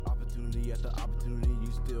opportunity after opportunity,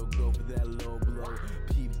 you still go for that low blow.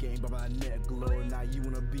 Peep game by my neck glow. Now you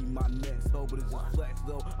wanna be my next hoe, but it's just flex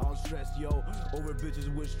though. I don't stress, yo. Over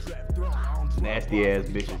bitches with strap throat. Nasty ass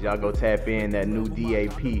bitches. Y'all go tap in that new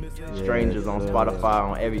DAP. Strangers on Spotify,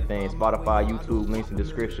 on everything. Spotify, YouTube, links in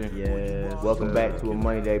description. Yes. Welcome back to a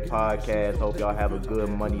Money Day podcast. Hope y'all have a good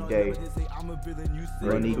money day.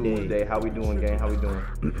 Money Tuesday. day. How we doing, gang? How we doing?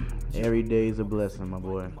 Every day is a blessing, my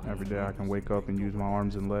boy. Every day I can wake up and use my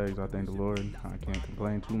arms and legs. I thank the Lord. I can't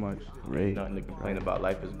complain too much. Great. Nothing to complain about.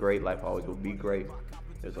 Life is great. Life always will be great.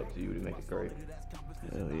 It's up to you to make it great.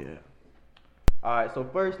 Hell yeah. Alright, so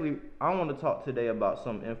firstly, I want to talk today about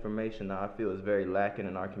some information that I feel is very lacking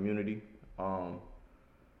in our community. I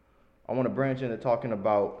want to branch into talking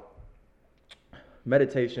about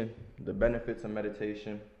meditation, the benefits of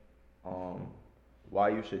meditation, why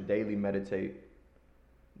you should daily meditate.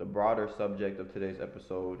 The broader subject of today's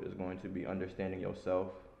episode is going to be understanding yourself,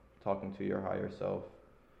 talking to your higher self,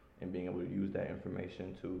 and being able to use that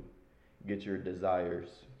information to get your desires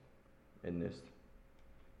in this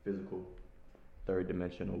physical, third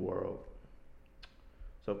dimensional world.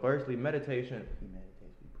 So firstly, meditation.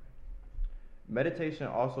 Meditation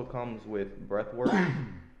also comes with breath work.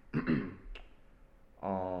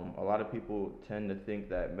 A lot of people tend to think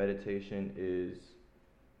that meditation is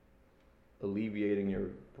alleviating your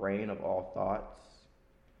brain of all thoughts,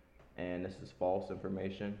 and this is false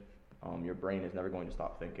information. Your brain is never going to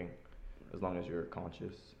stop thinking as long as you're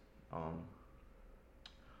conscious.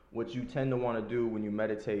 What you tend to want to do when you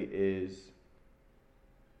meditate is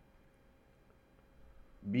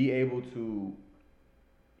be able to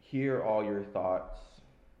hear all your thoughts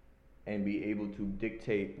and be able to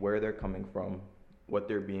dictate where they're coming from, what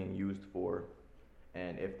they're being used for,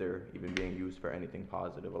 and if they're even being used for anything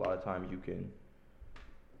positive. A lot of times you can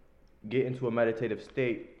get into a meditative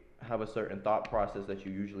state, have a certain thought process that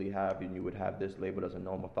you usually have, and you would have this labeled as a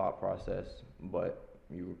normal thought process, but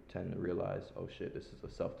you tend to realize, oh shit, this is a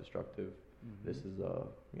self-destructive, this is a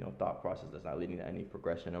thought process that's not leading to any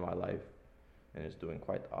progression in my life, and it's doing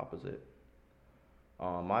quite the opposite.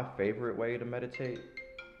 My favorite way to meditate,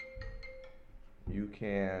 you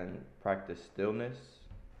can practice stillness,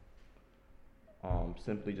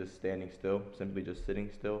 simply just standing still, simply just sitting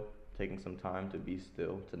still, taking some time to be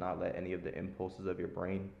still, to not let any of the impulses of your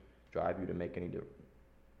brain drive you to make any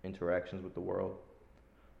interactions with the world.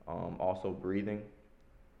 Also breathing.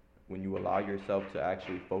 When you allow yourself to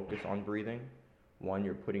actually focus on breathing, one,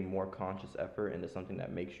 you're putting more conscious effort into something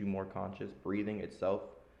that makes you more conscious. Breathing itself,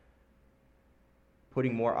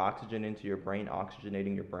 putting more oxygen into your brain,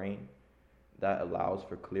 oxygenating your brain, that allows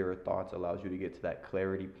for clearer thoughts, allows you to get to that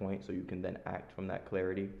clarity point so you can then act from that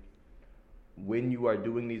clarity. When you are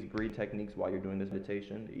doing these breathing techniques while you're doing this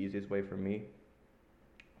meditation, the easiest way for me,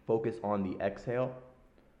 focus on the exhale.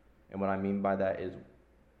 And what I mean by that is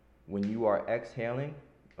when you are exhaling,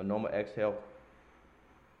 a normal exhale,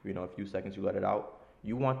 a few seconds you let it out,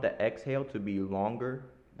 you want the exhale to be longer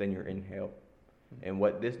than your inhale. And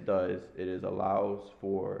what this does, allows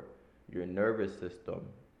for your nervous system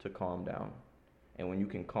to calm down. And when you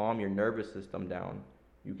can calm your nervous system down,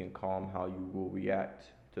 you can calm how you will react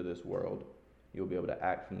to this world. You'll be able to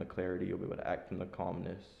act from the clarity, you'll be able to act from the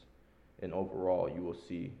calmness, and overall you will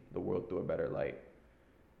see the world through a better light.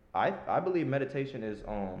 I believe meditation is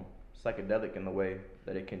psychedelic in the way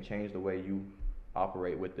that it can change the way you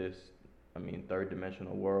operate with this, third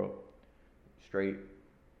dimensional world. Straight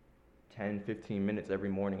 10, 15 minutes every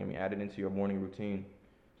morning. Add it into your morning routine.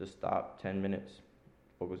 Just stop 10 minutes,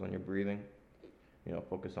 focus on your breathing,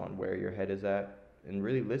 focus on where your head is at, and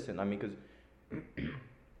really listen. Because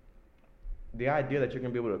the idea that you're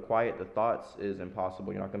going to be able to quiet the thoughts is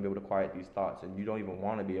impossible. You're not going to be able to quiet these thoughts, and you don't even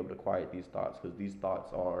want to be able to quiet these thoughts, because these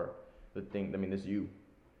thoughts are the thing. This you.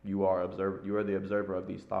 You are the observer of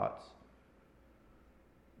these thoughts.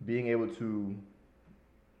 Being able to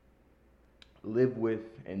live with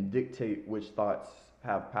and dictate which thoughts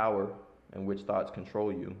have power and which thoughts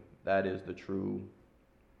control you, that is the true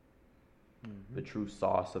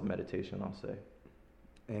sauce of meditation, I'll say.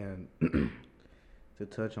 And to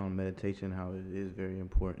touch on meditation, how it is very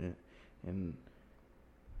important, and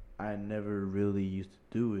I never really used to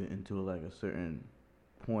do it until like a certain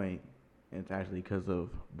point, and it's actually because of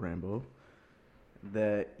Brambo,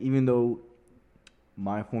 that even though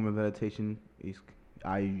my form of meditation is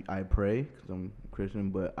I pray because I'm Christian,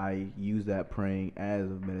 but I use that praying as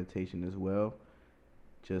a meditation as well,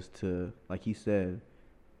 just to, like he said,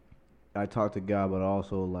 I talk to God, but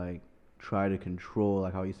also like try to control,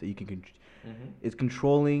 like how you said, you can it's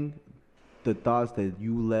controlling the thoughts that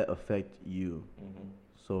you let affect you.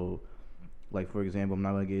 So, like for example, I'm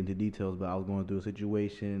not gonna get into details, but I was going through a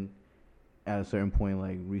situation, at a certain point,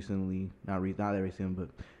 like recently, not that recent, but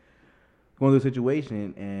going through a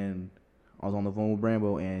situation, and I was on the phone with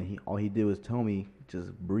Brambo, and all he did was tell me,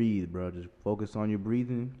 just breathe, bro. Just focus on your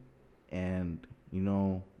breathing, and you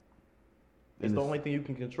know, It's the only thing you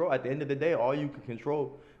can control. At the end of the day, all you can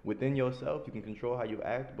control within yourself, you can control how you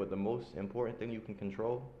act, but the most important thing you can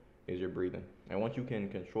control is your breathing. And once you can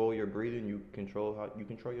control your breathing, you control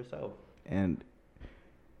yourself. And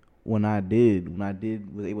when I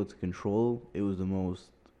was able to control, it was the most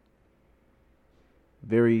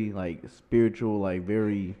very like spiritual, like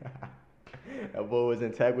very. That boy was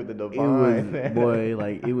intact with the It divine. was boy,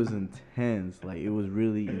 like it was intense, like it was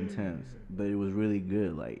really intense, but it was really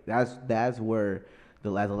good. Like that's where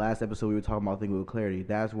the last episode we were talking about thinking with clarity.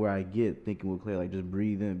 That's where I get thinking with clarity, like just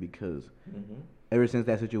breathe in, because ever since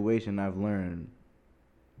that situation, I've learned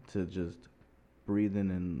to just breathe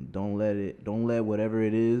in and don't let whatever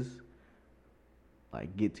it is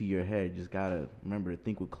like get to your head. Just gotta remember to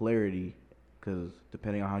think with clarity, because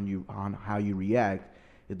depending on how you react,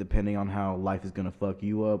 is depending on how life is gonna fuck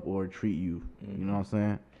you up or treat you. You know what I'm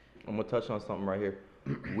saying? I'm gonna touch on something right here.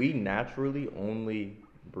 We naturally only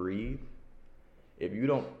breathe. If you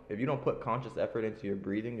don't put conscious effort into your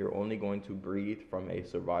breathing, you're only going to breathe from a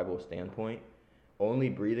survival standpoint. Only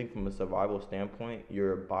breathing from a survival standpoint,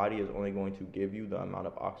 your body is only going to give you the amount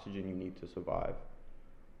of oxygen you need to survive.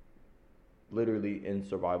 Literally in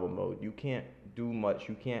survival mode. You can't do much.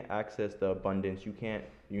 You can't access the abundance. You can't,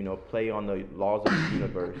 play on the laws of the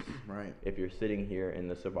universe. Right. If you're sitting here in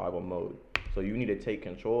the survival mode. So you need to take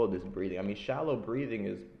control of this breathing. I mean, shallow breathing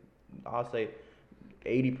is, I'll say,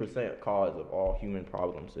 80% cause of all human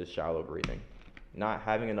problems is shallow breathing. Not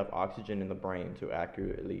having enough oxygen in the brain to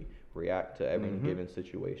accurately react to every given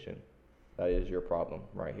situation. That is your problem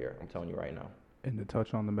right here. I'm telling you right now. And to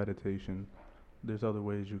touch on the meditation, there's other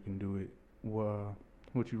ways you can do it.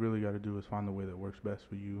 What you really got to do is find the way that works best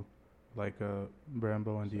for you. Like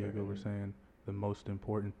Brambo and Diego were saying, the most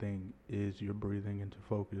important thing is your breathing into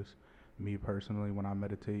focus. Me personally, when I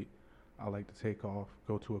meditate, I like to take off,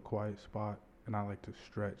 go to a quiet spot, and I like to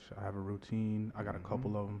stretch. I have a routine. I got a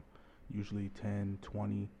couple of them, usually 10,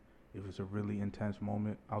 20. If it's a really intense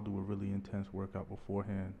moment, I'll do a really intense workout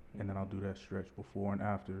beforehand, and then I'll do that stretch before and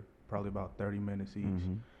after, probably about 30 minutes each.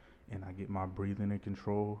 And I get my breathing in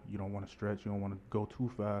control. You don't want to stretch. You don't want to go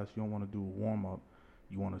too fast. You don't want to do a warm-up.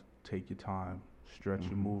 You want to take your time, stretch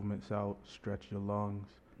your movements out, stretch your lungs.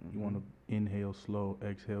 You want to inhale slow,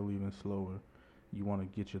 exhale even slower. You want to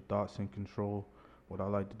get your thoughts in control. What I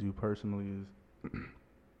like to do personally is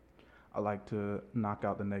I like to knock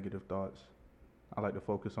out the negative thoughts. I like to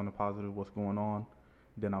focus on the positive, what's going on.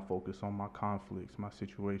 Then I focus on my conflicts, my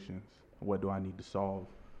situations. What do I need to solve?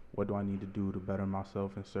 What do I need to do to better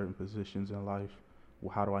myself in certain positions in life?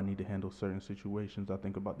 How do I need to handle certain situations? I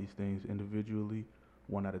think about these things individually,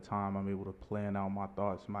 one at a time. I'm able to plan out my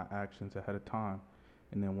thoughts, my actions ahead of time.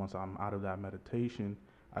 And then once I'm out of that meditation,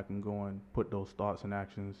 I can go and put those thoughts and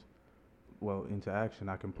actions, into action.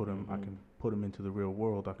 I can put them into the real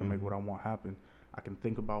world. I can make what I want happen. I can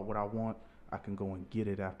think about what I want. I can go and get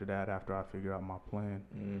it after that, after I figure out my plan.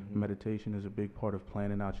 Meditation is a big part of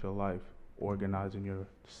planning out your life, organizing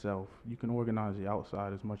yourself. You can organize the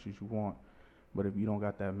outside as much as you want, but if you don't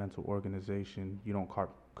got that mental organization, you don't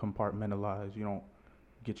compartmentalize, you don't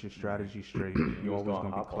get your strategy straight, you're always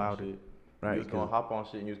going to be clouded. Right. You're just going to hop on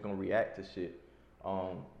shit and you're just going to react to shit.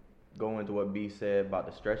 Going to what B said about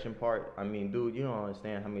the stretching part, I mean, dude, you don't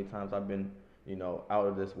understand how many times I've been, out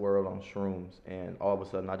of this world on shrooms, and all of a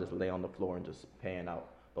sudden I just lay on the floor and just pan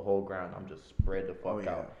out the whole ground. I'm just spread the fuck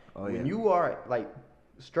out. When you are like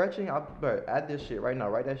stretching, add this shit right now.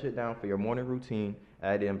 Write that shit down for your morning routine.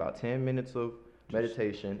 Add in about 10 minutes of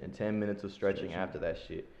meditation and 10 minutes of stretching after that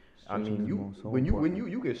shit. I mean, when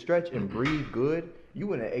you can stretch and breathe good,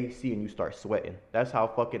 you in an AC and you start sweating. That's how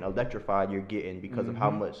fucking electrified you're getting because of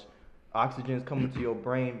how much oxygen is coming to your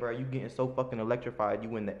brain, bro. You getting so fucking electrified,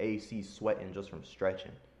 you in the AC sweating just from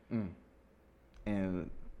stretching. And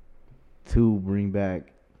to bring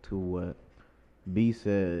back to what B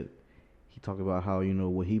said, he talked about how,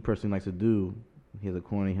 what he personally likes to do. He has a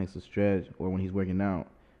corner, he likes to stretch, or when he's working out,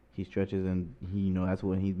 he stretches, and he, that's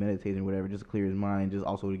when he's meditating or whatever, just to clear his mind, just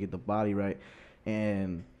also to get the body right.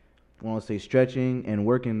 And I want to say stretching and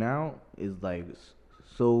working out is like,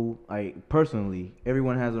 so like personally,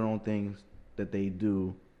 everyone has their own things that they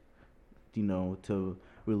do, to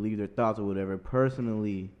relieve their thoughts or whatever.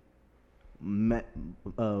 Personally,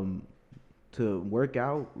 to work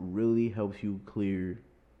out really helps you clear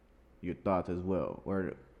your thoughts as well,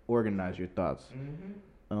 or organize your thoughts.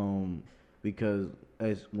 because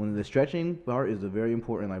as when the stretching part is a very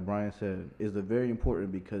important, like Brian said, is a very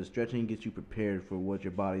important because stretching gets you prepared for what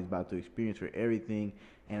your body's about to experience for everything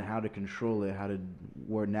and how to control it, how to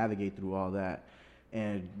navigate through all that.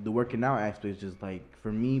 And the working out aspect is just like,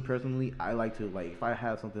 for me personally, I like to, like, if I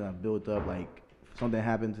have something I built up, like something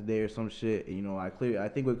happened today or some shit, you know, I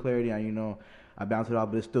think with clarity, I bounce it off,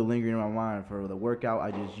 but it's still lingering in my mind. For the workout, I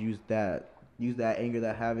just use that anger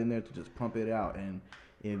that I have in there to just pump it out, and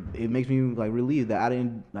it makes me like relieved that I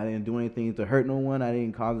didn't do anything to hurt no one. I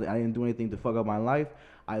didn't do anything to fuck up my life.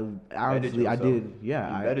 I honestly I did.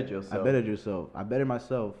 Yeah, you bettered yourself. I bettered yourself. I bettered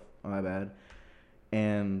myself. My bad.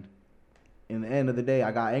 And in the end of the day,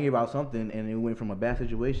 I got angry about something, and it went from a bad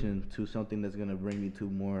situation to something that's gonna bring me to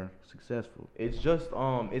more successful. It's just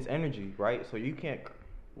it's energy, right? So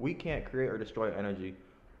we can't create or destroy energy.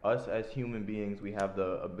 Us as human beings, we have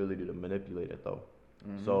the ability to manipulate it though.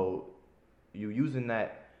 Mm-hmm. So you using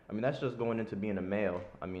that, I mean, that's just going into being a male.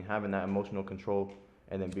 I mean, having that emotional control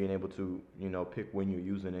and then being able to, you know, pick when you're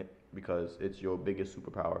using it because it's your biggest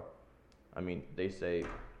superpower. I mean, they say,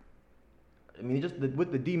 just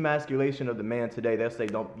with the demasculation of the man today, they'll say,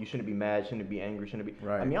 you shouldn't be mad, shouldn't be angry, shouldn't be.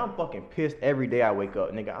 Right. I mean, I'm fucking pissed every day I wake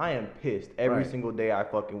up. Nigga, I am pissed every single day I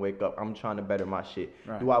fucking wake up. I'm trying to better my shit.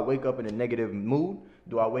 Right. Do I wake up in a negative mood?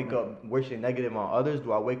 Do I wake up wishing negative on others?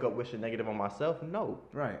 Do I wake up wishing negative on myself? No.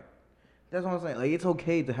 Right. That's what I'm saying. Like, it's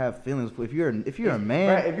okay to have feelings. If you're a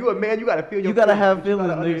man, right, if you're a man, you gotta feel your. You gotta feelings, have feelings.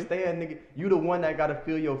 You gotta understand, nigga. You the one that gotta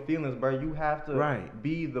feel your feelings, bro. You have to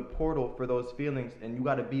be the portal for those feelings, and you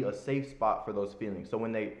gotta be a safe spot for those feelings. So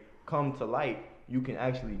when they come to light, you can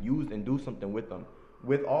actually use and do something with them.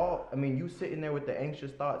 You sitting there with the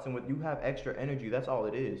anxious thoughts and you have extra energy. That's all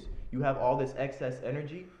it is. You have all this excess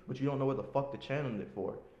energy, but you don't know what the fuck to channel it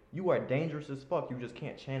for. You are dangerous as fuck. You just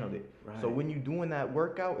can't channel it. Right. So when you doing that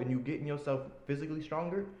workout and you getting yourself physically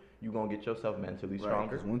stronger, you gonna get yourself mentally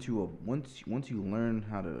stronger. Once you learn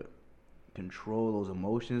how to control those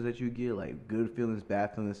emotions that you get, like good feelings,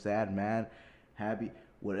 bad feelings, sad, mad, happy,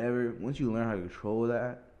 whatever. Once you learn how to control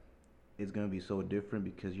that, it's gonna be so different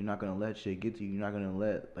because you're not gonna let shit get to you. You're not gonna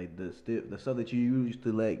let like the stuff that you used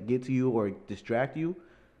to let get to you or distract you.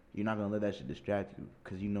 You're not gonna let that shit distract you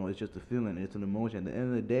because you know it's just a feeling, it's an emotion. At the end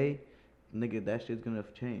of the day, nigga, that shit's gonna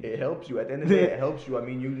change. It helps you. At the end of the day, it helps you. I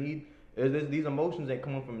mean, these emotions ain't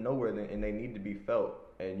coming from nowhere, and they need to be felt.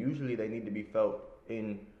 And usually, they need to be felt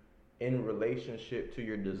in relationship to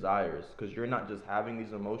your desires, because you're not just having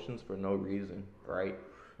these emotions for no reason, right?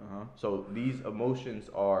 So these emotions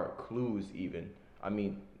are clues. Even, I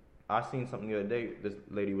mean, I seen something the other day. This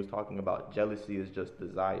lady was talking about jealousy is just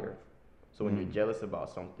desire. So when you're jealous about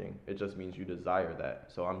something, it just means you desire that.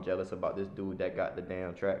 So I'm jealous about this dude that got the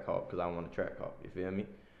damn track hawk because I want a track hawk. You feel me?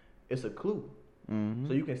 It's a clue. Mm-hmm.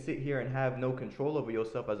 So you can sit here and have no control over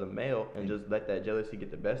yourself as a male and just let that jealousy get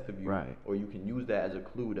the best of you. Right. Or you can use that as a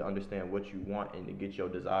clue to understand what you want and to get your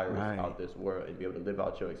desires out this world and be able to live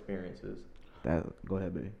out your experiences. Go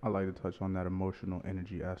ahead, baby. I like to touch on that emotional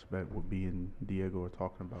energy aspect what B and Diego are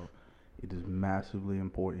talking about. It is massively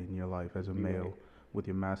important in your life as a male. Right. With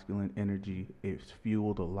your masculine energy, it's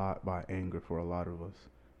fueled a lot by anger for a lot of us.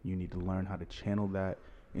 You need to learn how to channel that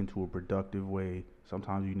into a productive way.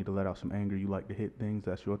 Sometimes you need to let out some anger. You like to hit things,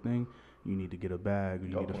 that's your thing. You need to get a bag, or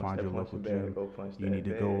you need to find your local gym.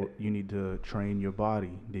 You need to train your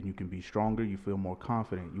body. Then you can be stronger, you feel more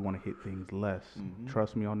confident. You want to hit things less. Mm-hmm.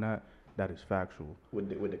 Trust me on that. That is factual.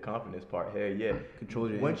 With the confidence part, hell yeah. Control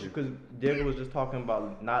your energy. Because Diego was just talking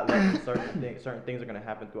about not letting certain things are going to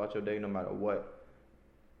happen throughout your day no matter what.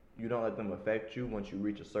 You don't let them affect you once you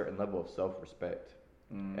reach a certain level of self-respect.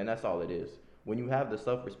 And that's all it is. When you have the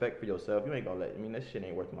self-respect for yourself, you ain't gonna this shit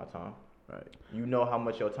ain't worth my time. Right. You know how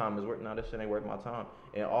much your time is worth. Now this shit ain't worth my time.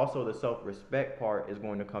 And also the self-respect part is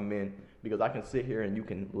going to come in because I can sit here and you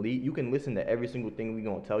can listen to every single thing we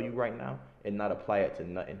gonna tell you right now and not apply it to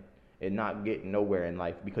nothing. And not get nowhere in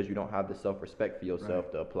life because you don't have the self-respect for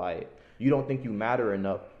yourself to apply it. You don't think you matter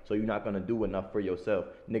enough, so you're not going to do enough for yourself.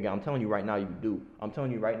 Nigga, I'm telling you right now, you do. I'm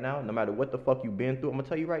telling you right now, no matter what the fuck you've been through, I'm going to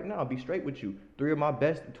tell you right now, I'll be straight with you. Two of my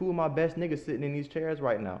best niggas sitting in these chairs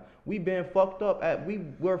right now. We're fucked up at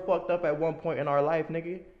one point in our life,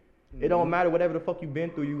 nigga. It don't matter whatever the fuck you've been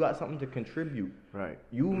through, you got something to contribute. Right.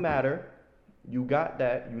 You matter. You got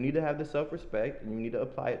that. You need to have the self-respect, and you need to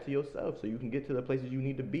apply it to yourself so you can get to the places you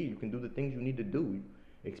need to be. You can do the things you need to do.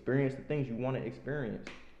 Experience the things you want to experience.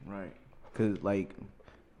 Right. Because, like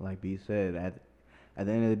B said, at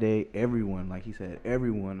the end of the day, everyone, like he said,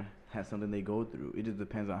 everyone has something they go through. It just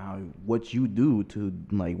depends on what you do to,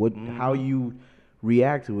 how you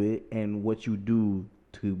react to it and what you do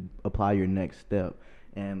to apply your next step.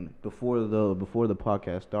 And before the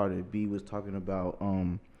podcast started, B was talking about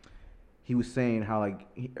he was saying how like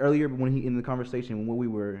earlier when he in the conversation when we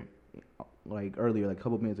were like earlier like a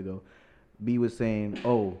couple minutes ago, B was saying,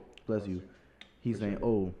 "Oh, bless you." He's saying,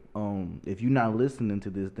 "Oh, if you're not listening to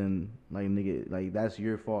this, then like nigga, like that's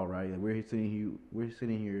your fault, right? Like we're sitting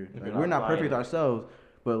here, like we're not perfect ourselves,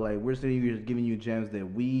 but like we're sitting here giving you gems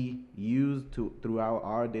that we use throughout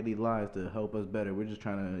our daily lives to help us better. We're just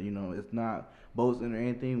trying to, it's not boasting or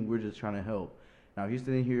anything. We're just trying to help. Now, if you're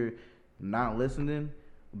sitting here not listening,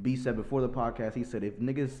 B said before the podcast, he said if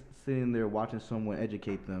niggas sitting there watching someone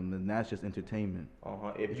educate them, then that's just entertainment.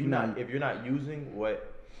 If you're not using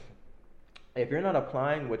what. If you're not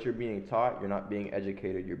applying what you're being taught, you're not being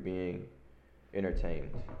educated, you're being entertained.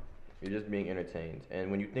 You're just being entertained.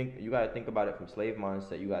 And when you think, you gotta think about it from slave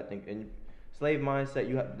mindset. You gotta think in slave mindset.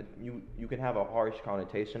 You can have a harsh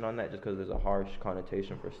connotation on that just because there's a harsh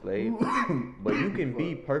connotation for slave. But you can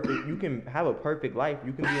be perfect. You can have a perfect life.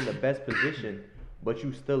 You can be in the best position, but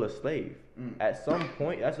you still a slave. At some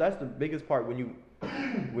point, that's the biggest part when you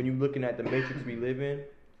looking at the matrix we live in.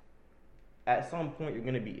 At some point, you're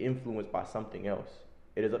going to be influenced by something else.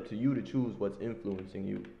 It is up to you to choose what's influencing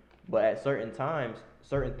you. But at certain times,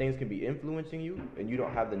 certain things can be influencing you, and you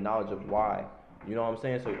don't have the knowledge of why. You know what I'm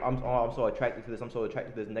saying? So I'm so attracted to this. I'm so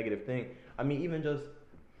attracted to this negative thing. I mean, even just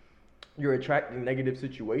you're attracting negative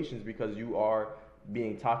situations because you are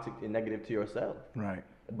being toxic and negative to yourself. Right.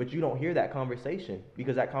 But you don't hear that conversation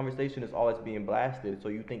because that conversation is always being blasted. So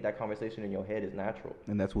you think that conversation in your head is natural.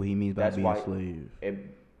 And that's what he means by being a slave.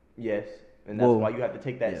 Yes. And that's why you have to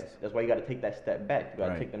take that. Yes. That's why you got to take that step back. You got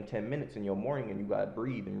to Right. take them 10 minutes in your morning, and you got to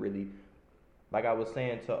breathe and really, like I was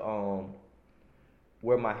saying to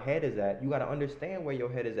where my head is at. You got to understand where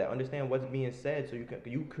your head is at. Understand what's being said, so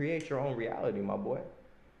you create your own reality, my boy.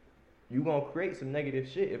 You gonna create some negative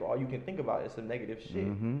shit if all you can think about is some negative shit.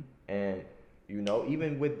 Mm-hmm. And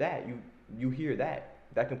even with that, you hear that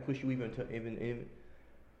can push you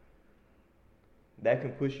that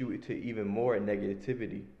can push you to even more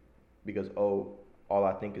negativity. Because, all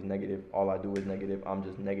I think is negative, all I do is negative, I'm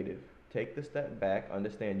just negative. Take the step back,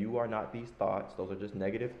 understand you are not these thoughts, those are just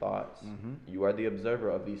negative thoughts. Mm-hmm. You are the observer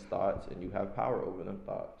of these thoughts, and you have power over them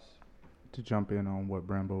thoughts. To jump in on what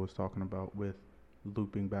Brambo was talking about with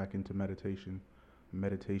looping back into meditation,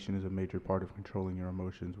 meditation is a major part of controlling your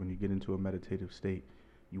emotions. When you get into a meditative state,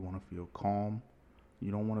 you want to feel calm. You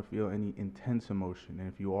don't want to feel any intense emotion.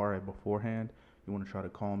 And if you are beforehand, you want to try to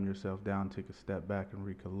calm yourself down, take a step back and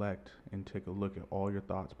recollect and take a look at all your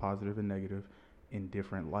thoughts, positive and negative, in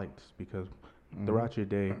different lights. Because throughout your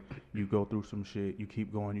day, you go through some shit, you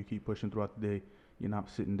keep going, you keep pushing throughout the day. You're not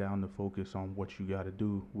sitting down to focus on what you got to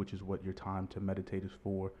do, which is what your time to meditate is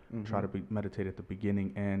for. Mm-hmm. Try to meditate at the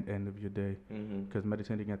beginning and end of your day. Because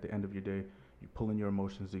meditating at the end of your day, you're pulling your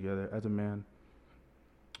emotions together. As a man,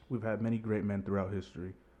 we've had many great men throughout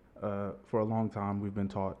history. For a long time, we've been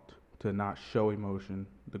taught to not show emotion.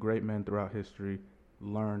 The great men throughout history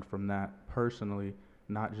learned from that personally,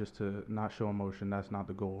 not just to not show emotion. That's not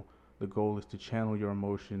the goal. The goal is to channel your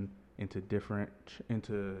emotion into different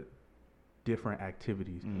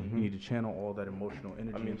activities. Mm-hmm. You need to channel all that emotional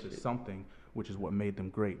energy into something, which is what made them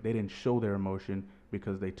great. They didn't show their emotion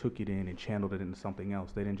because they took it in and channeled it into something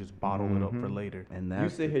else. They didn't just bottle it up for later. And You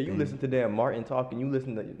sit here, you listen to Dan Martin talking, you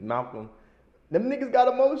listen to Malcolm. Them niggas got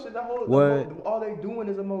emotion. All they doing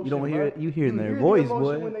is emotion. You don't hear it. You hear in their the voice,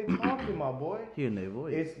 emotion boy. when they talking, my boy. Hearing their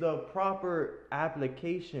voice. It's the proper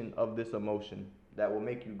application of this emotion that will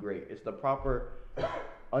make you great. It's the proper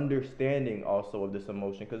understanding also of this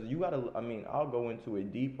emotion. Because you gotta, I'll go into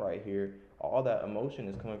it deep right here. All that emotion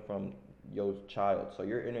is coming from your child. So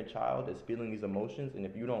your inner child is feeling these emotions, and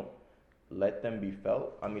if you don't let them be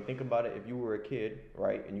felt. Think about it. If you were a kid,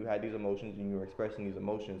 right, and you had these emotions and you were expressing these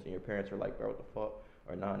emotions, and your parents were like, bro, what the fuck?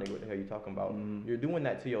 Or nah, nigga, what the hell you talking about? You're doing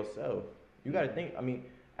that to yourself. You got to think,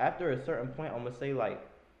 after a certain point, I'm going to say, like,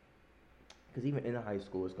 because even in high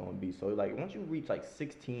school it's going to be. So, like, once you reach, like,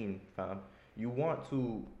 16, fam, you want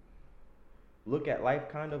to look at life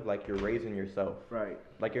kind of like you're raising yourself. Right.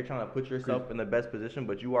 Like you're trying to put yourself in the best position,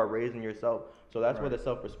 but you are raising yourself. So that's where the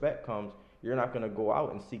self-respect comes. You're not going to go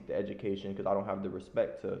out and seek the education because I don't have the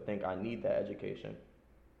respect to think I need that education.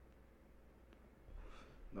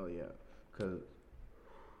 Oh, yeah. Because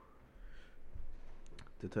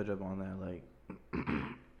to touch up on that, like,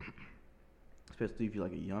 especially if you're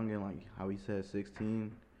like a youngin', like how he said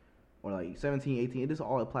 16 or like 17, 18, this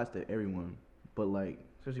all applies to everyone. But like,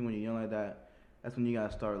 especially when you're young like that, that's when you got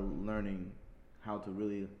to start learning how to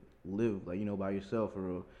really live, like, by yourself for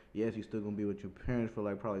real. Yes, you're still going to be with your parents for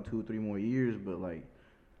like probably 2 or 3 more years, but like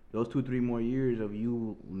those 2-3 more years of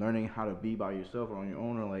you learning how to be by yourself or on your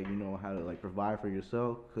own, or like how to like provide for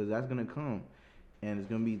yourself, because that's gonna come, and it's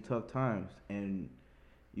gonna be tough times, and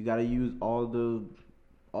you gotta use all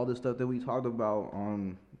the stuff that we talked about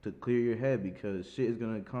to clear your head, because shit is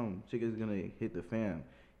gonna come, shit is gonna hit the fan.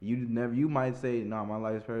 You might say, nah, my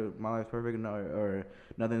life's perfect, no, or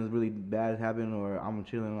nothing's really bad happened, or I'm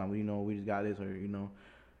chilling, like we just got this, or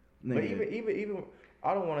But nigga. even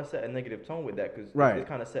I don't want to set a negative tone with that, because Right. it's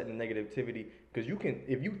kind of setting negativity. Because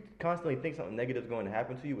if you constantly think something negative is going to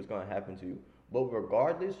happen to you, it's going to happen to you. But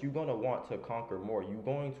regardless, you're going to want to conquer more. You're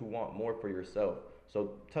going to want more for yourself.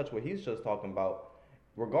 So touch what he's just talking about.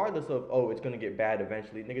 Regardless of, it's going to get bad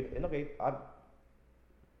eventually, nigga. And okay, I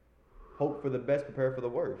hope for the best, prepare for the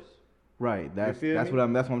worst. Right. That's me? what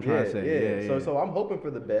I'm trying to say. Yeah. So I'm hoping for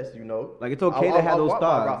the best, Like, it's okay to have those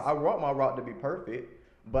thoughts. I want my route to be perfect,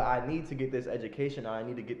 but I need to get this education. I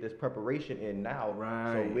need to get this preparation in now.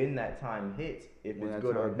 Right. So when that time hits, if When it's that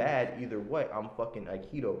good or time bad, either way, I'm fucking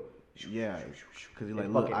Aikido. Yeah, because you're like,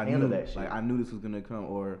 And look, fucking I handle knew, that shit. like, I knew this was gonna come,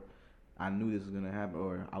 or I knew this was gonna happen,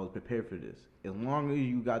 or I was prepared for this. As long as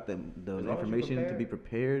you got the As long as you information to be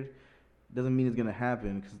prepared, doesn't mean it's gonna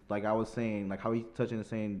happen. Because like I was saying, like how he's touching and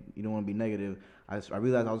saying you don't want to be negative. I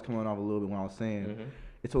realized I was coming off a little bit when I was saying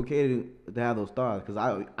it's okay to have those thoughts, because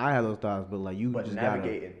I have those thoughts, but like you just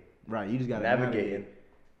navigating. You just gotta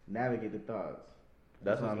navigate the thoughts.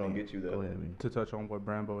 That's what's gonna get you there. Go ahead, man. To touch on what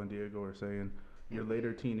Brambo and Diego are saying, your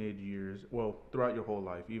later teenage years, well, throughout your whole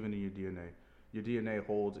life, even in your DNA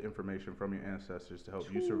holds information from your ancestors to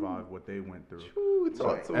help you survive what they went through.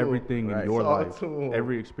 So everything in your life,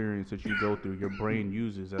 every experience that you go through, your brain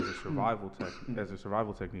uses as a survival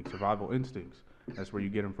technique, survival instincts. That's where you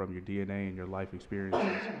get them from, your DNA and your life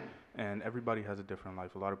experiences. And everybody has a different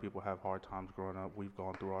life. A lot of people have hard times growing up. We've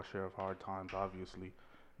gone through our share of hard times, obviously.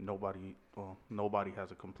 Nobody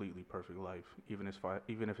has a completely perfect life. Even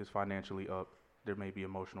if it's financially up, there may be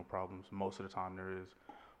emotional problems. Most of the time there is.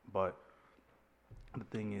 But the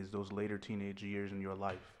thing is, those later teenage years in your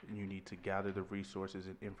life, you need to gather the resources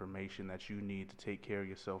and information that you need to take care of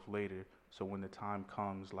yourself later. So when the time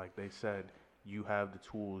comes, like they said, you have the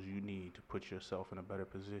tools you need to put yourself in a better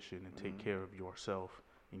position and take care of yourself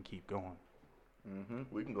and keep going.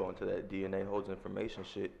 We can go into that DNA holds information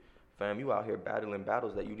shit. Fam, you out here battling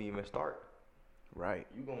battles that you didn't even start. Right.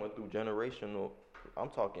 You going through generational, I'm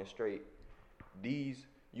talking straight.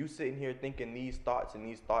 You sitting here thinking these thoughts and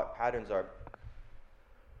these thought patterns are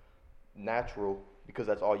natural because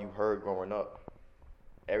that's all you heard growing up.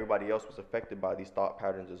 Everybody else was affected by these thought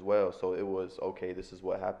patterns as well. So it was, okay, this is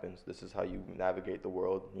what happens. This is how you navigate the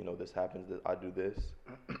world. This happens, I do this.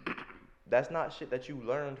 That's not shit that you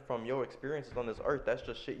learned from your experiences on this earth. That's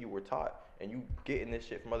just shit you were taught. And you getting this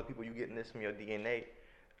shit from other people. You getting this from your DNA.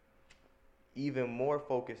 Even more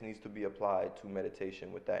focus needs to be applied to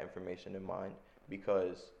meditation with that information in mind,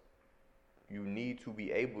 because you need to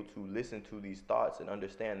be able to listen to these thoughts and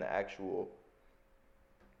understand the actual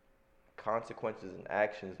consequences and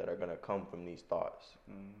actions that are going to come from these thoughts.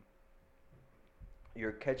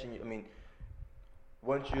 You're catching,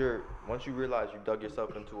 once you realize you dug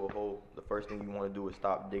yourself into a hole, the first thing you want to do is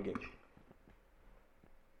stop digging.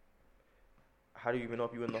 How do you even know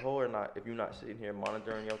if you're in the hole or not if you're not sitting here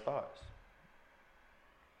monitoring your thoughts?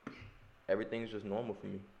 Everything's just normal for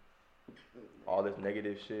me. All this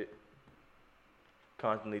negative shit.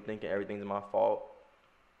 Constantly thinking everything's my fault.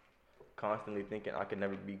 Constantly thinking I can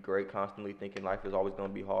never be great. Constantly thinking life is always going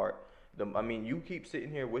to be hard. You keep sitting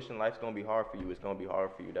here wishing life's going to be hard for you. It's going to be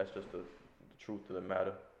hard for you. That's just the truth of the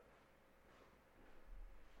matter.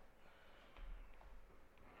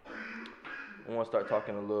 I want to start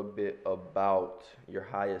talking a little bit about your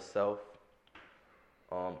highest self.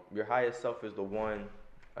 Your highest self is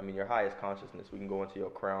your highest consciousness. We can go into your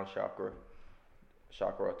crown chakra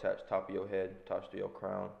attached top of your head, attached to your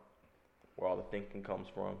crown, where all the thinking comes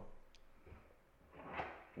from.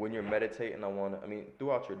 When you're meditating,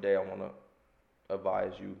 throughout your day, I want to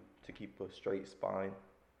advise you to keep a straight spine.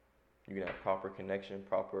 You can have proper connection,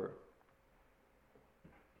 proper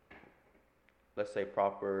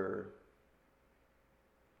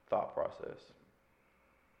thought process.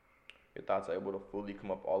 Your thoughts are able to fully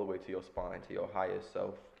come up all the way to your spine, to your highest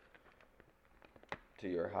self, to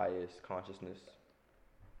your highest consciousness.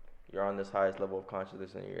 You're on this highest level of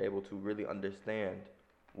consciousness and you're able to really understand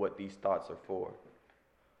what these thoughts are for.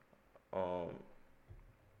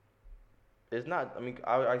 It's not,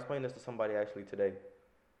 I explained this to somebody actually today.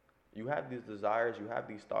 You have these desires, you have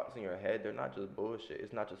these thoughts in your head. They're not just bullshit.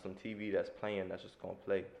 It's not just some TV that's playing that's just going to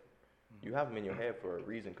play. You have them in your head for a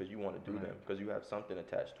reason, because you want to do them, because you have something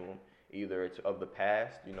attached to them. Either it's of the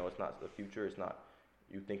past, it's not the future, it's not,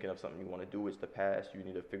 You thinking of something you want to do, it's the past. You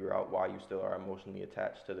need to figure out why you still are emotionally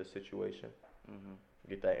attached to the situation. Mm-hmm.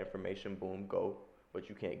 Get that information, boom, go. But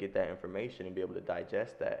you can't get that information and be able to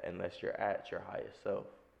digest that unless you're at your highest self.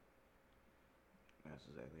 That's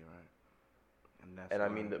exactly right. And I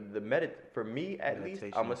mean, for me at least,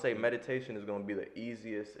 I'm gonna say meditation is gonna be the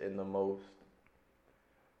easiest and the most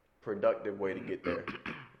productive way to get there.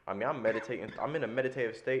 I mean, I'm meditating. I'm in a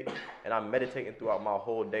meditative state, and I'm meditating throughout my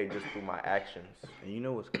whole day just through my actions. And you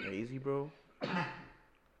know what's crazy, bro?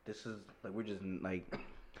 This is like we're just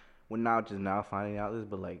now finding out this,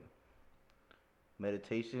 but like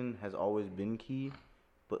meditation has always been key.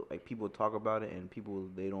 But like people talk about it, and people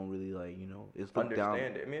they don't really like it's looked down.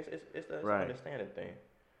 Understand it. I mean, it's an understanding thing.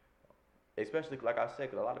 Especially like I said,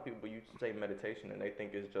 because a lot of people you say meditation and they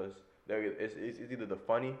think it's just it's either the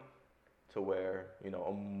funny to where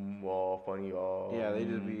funny yeah, they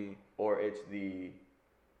just be, or it's the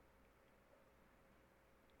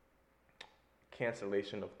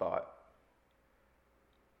cancellation of thought.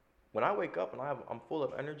 When I wake up and I'm full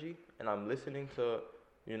of energy and I'm listening to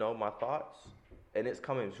my thoughts and it's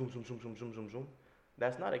coming zoom zoom zoom zoom zoom zoom zoom,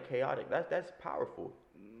 that's not a chaotic. That's powerful.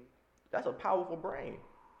 That's a powerful brain.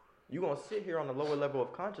 You're going to sit here on the lower level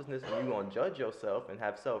of consciousness and you're going to judge yourself and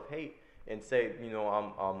have self-hate and say,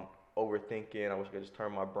 I'm overthinking. I wish I could just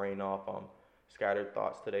turn my brain off. Scattered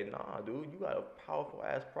thoughts today. Nah, dude, you got a powerful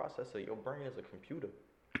ass processor. Your brain is a computer.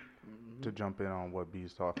 To jump in on what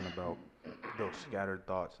B's talking about, those scattered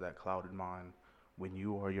thoughts, that clouded mind, when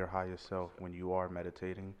you are your highest self, when you are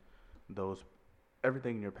meditating,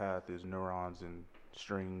 everything in your path is neurons and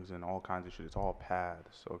strings and all kinds of shit. It's all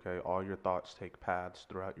paths, okay? All your thoughts take paths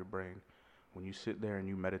throughout your brain. When you sit there and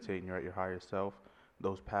you meditate and you're at your higher self,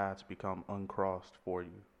 those paths become uncrossed for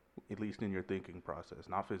you, at least in your thinking process,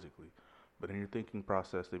 not physically, but in your thinking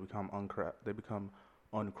process, they become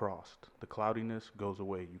uncrossed. The cloudiness goes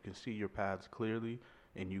away. You can see your paths clearly,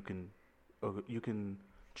 and you can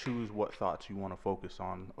choose what thoughts you want to focus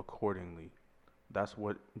on accordingly. That's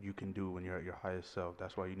what you can do when you're at your highest self.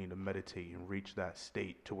 That's why you need to meditate and reach that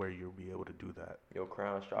state to where you'll be able to do that. Your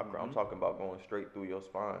crown chakra. I'm talking about going straight through your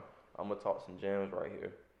spine. I'm going to talk some gems right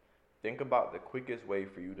here. Think about the quickest way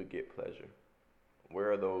for you to get pleasure.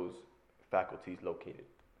 Where are those faculties located?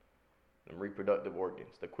 The reproductive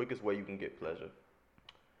organs. The quickest way you can get pleasure.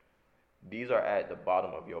 These are at the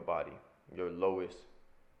bottom of your body. Your lowest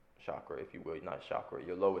chakra, if you will. Not chakra.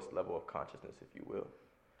 Your lowest level of consciousness, if you will.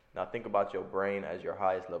 Now think about your brain as your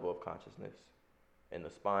highest level of consciousness, and the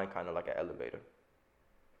spine kind of like an elevator.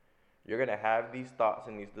 You're going to have these thoughts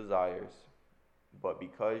and these desires, but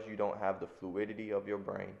because you don't have the fluidity of your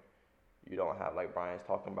brain, you don't have, like Brian's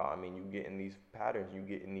talking about, I mean, you get in these patterns, you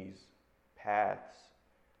get in these paths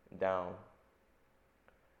down.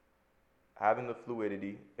 Having the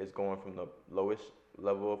fluidity is going from the lowest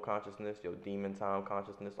level of consciousness, your demon time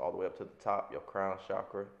consciousness, all the way up to the top, your crown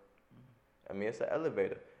chakra. I mean, it's an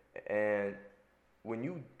elevator. And when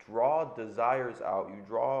you draw desires out, you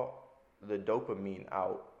draw the dopamine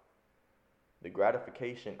out, the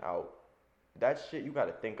gratification out, that shit you got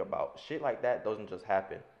to think about. Shit like that doesn't just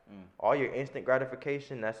happen. All your instant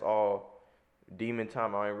gratification, that's all demon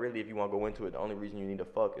time. I mean, really, if you want to go into it, the only reason you need to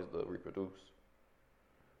fuck is to reproduce.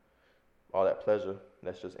 All that pleasure,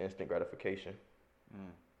 that's just instant gratification.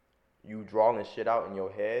 You drawing shit out in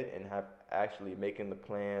your head and have actually making the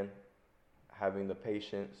plan, having the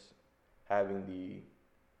patience, having the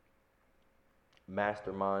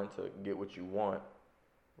mastermind to get what you want,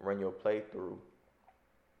 run your playthrough,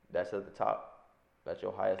 that's at the top. That's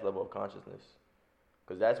your highest level of consciousness.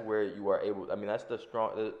 Because that's where you are able, I mean, that's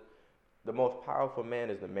the most powerful man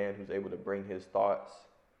is the man who's able to bring his thoughts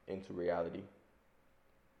into reality.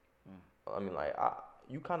 I mean, like,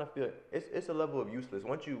 you kind of feel, it's a level of useless.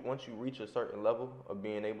 Once you reach a certain level of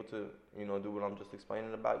being able to, do what I'm just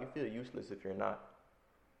explaining about, you feel useless if you're not.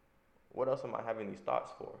 What else am I having these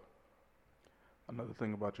thoughts for? Another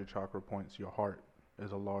thing about your chakra points, your heart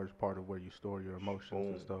is a large part of where you store your emotions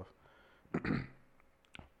and stuff.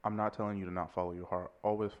 I'm not telling you to not follow your heart.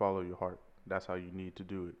 Always follow your heart. That's how you need to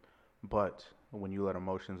do it. But when you let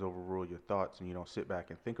emotions overrule your thoughts and you don't sit back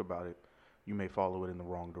and think about it, you may follow it in the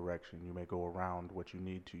wrong direction. You may go around what you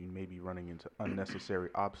need to. You may be running into unnecessary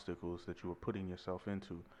obstacles that you are putting yourself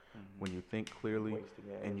into. When you think clearly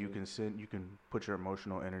and you can put your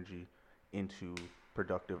emotional energy into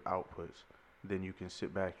productive outputs, then you can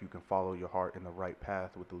sit back, you can follow your heart in the right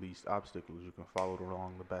path with the least obstacles. You can follow it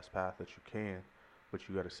along the best path that you can, but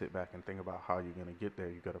you got to sit back and think about how you're going to get there.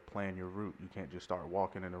 You got to plan your route. You can't just start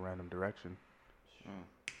walking in a random direction.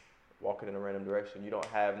 Walking in a random direction. You don't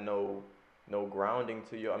have no grounding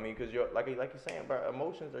to your, I mean, because you're like you're saying, bro,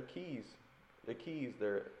 emotions are keys. The keys,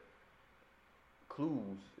 they're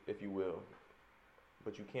clues, if you will,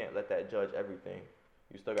 but you can't let that judge everything.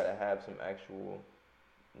 You still gotta have some actual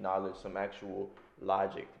knowledge, some actual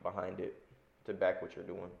logic behind it to back what you're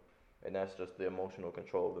doing, and that's just the emotional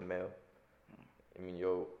control of the male. I mean,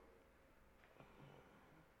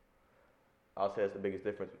 I'll say that's the biggest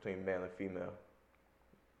difference between male and female.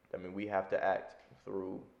 I mean, we have to act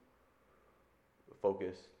through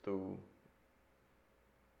focus, through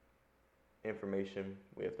information.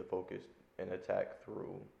 We have to focus and attack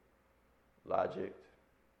through logic.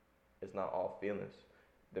 It's not all feelings.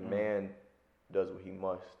 The man does what he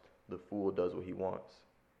must. The fool does what he wants.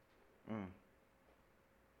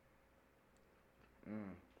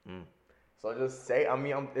 So just say, I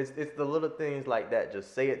mean, it's the little things like that.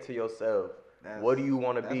 Just say it to yourself. What do you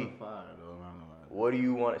want to be? Fire, though, I'm not gonna lie. What do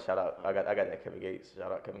you want? Shout out. I got that Kevin Gates.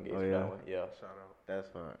 Shout out Kevin Gates for that one. Yeah. Shout out. That's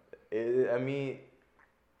fine. I mean,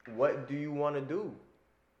 what do you want to do?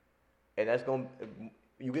 And that's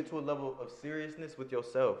you get to a level of seriousness with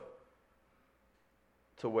yourself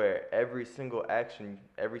to where every single action,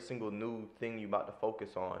 every single new thing you about to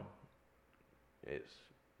focus on is,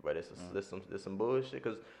 but it's some bullshit,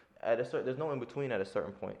 because there's no in between at a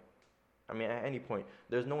certain point. I mean, at any point,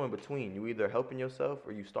 there's no in between. You either helping yourself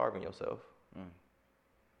or you starving yourself.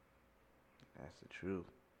 That's the truth.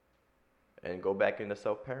 And go back into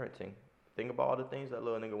self-parenting. Think about all the things that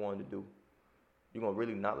little nigga wanted to do. You gonna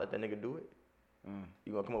really not let that nigga do it?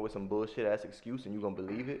 You gonna come up with some bullshit ass excuse and you gonna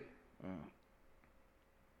believe it?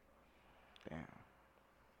 Damn.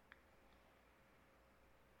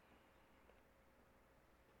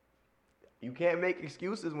 You can't make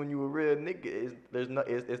excuses when you a real nigga.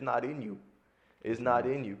 It's not in you. It's not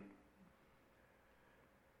in you.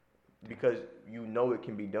 Because you know it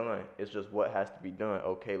can be done. It's just what has to be done.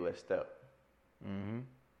 Okay, let's step.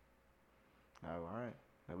 All right.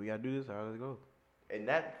 Now we gotta do this. All right, let's go. And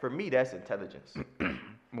that, for me, that's intelligence.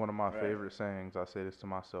 One of my favorite sayings, I say this to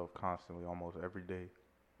myself constantly, almost every day.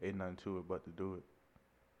 Ain't nothing to it but to do it.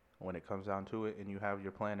 When it comes down to it and you have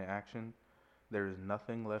your plan in action, there is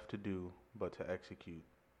nothing left to do but to execute.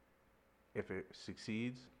 If it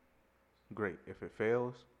succeeds, great. If it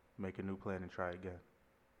fails, make a new plan and try again.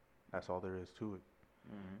 That's all there is to it.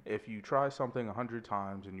 If you try something 100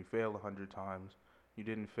 times and you fail 100 times, you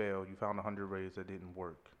didn't fail. You found 100 ways that didn't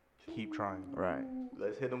work. Keep trying. Right.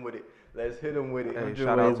 Let's hit him with it. Let's hit him with it. Hey, The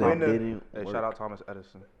shout out winner. Shout out Thomas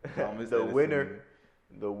Edison. The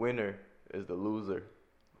winner is the loser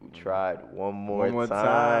who tried one more more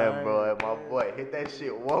time, time. bro. My boy, hit that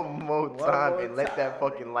shit one more time and let that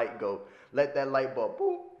fucking light go. Let that light bulb.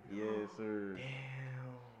 Boom. Yes, sir. Damn.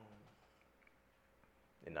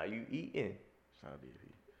 And now you eating. Shout out to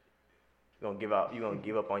DP. You gonna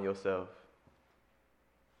give up on yourself.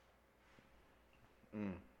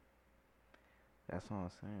 That's what I'm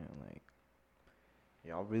saying. Like,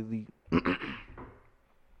 y'all really,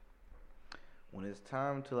 when it's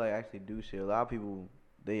time to like actually do shit, a lot of people,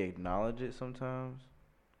 they acknowledge it sometimes,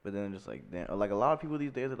 but then just like, damn, like a lot of people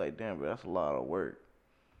these days are like, damn, bro, that's a lot of work.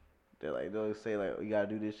 They'll say like, you gotta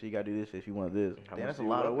do this shit, you gotta do this shit if you want this. Damn, that's a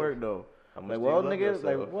lot of work though. Like, well, nigga,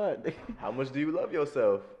 like what? How much do you love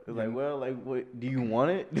yourself? It's like, well, like, what? Do you want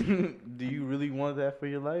it? Do you really want that for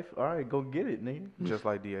your life? All right, go get it, nigga. Just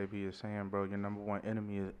like DAB is saying, bro, your number one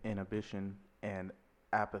enemy is inhibition and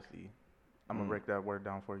apathy. I'm gonna break that word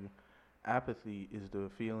down for you. Apathy is the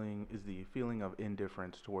feeling of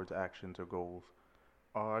indifference towards actions or goals.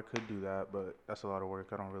 Oh, I could do that, but that's a lot of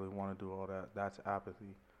work. I don't really want to do all that. That's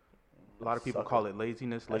apathy. A lot of people call it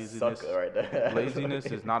laziness. Laziness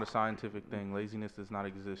is not a scientific thing. Laziness does not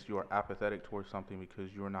exist. You are apathetic towards something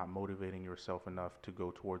because you are not motivating yourself enough to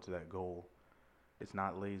go towards that goal. It's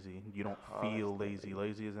not lazy. You don't feel lazy.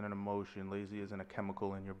 Lazy isn't an emotion. Lazy isn't a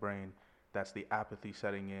chemical in your brain. That's the apathy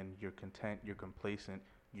setting in. You're content. You're complacent.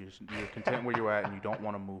 You're content where you're at, and you don't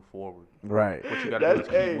want to move forward. Right. What you gotta do is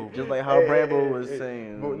keep moving. Just like how Brambo was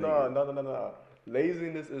saying. But no.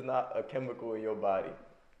 Laziness is not a chemical in your body.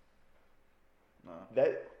 No.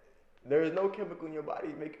 That there is no chemical in your body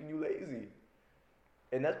making you lazy,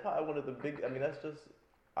 and that's probably one of the big. I mean, that's just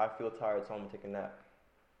I feel tired, so I'm gonna take a nap.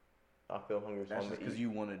 I feel hungry, so I'm gonna eat. Because you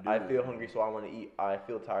want to do I it. feel hungry, so I want to eat. I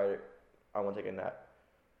feel tired, I want to take a nap.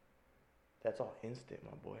 That's all instant,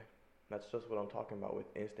 my boy. That's just what I'm talking about with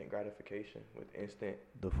instant gratification, with instant.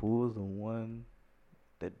 The fool is the one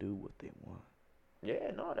that do what they want. Yeah,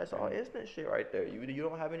 no, that's all instant shit right there. You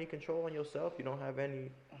don't have any control on yourself. You don't have any.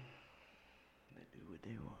 They do what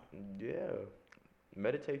they want. Yeah.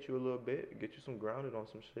 Meditate you a little bit. Get you some grounded on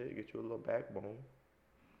some shit. Get you a little backbone.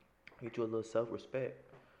 Get you a little self-respect.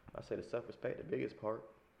 I say the self-respect, the biggest part.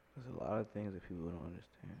 There's a lot of things that people don't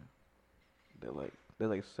understand. That like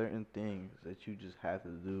there's like certain things that you just have to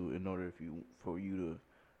do in order for you to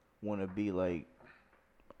want to be like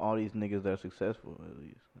all these niggas that are successful at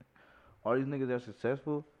least. Like, all these niggas that are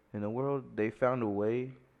successful in the world, they found a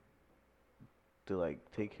way to like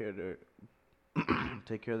take care of their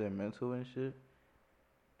take care of their mental and shit,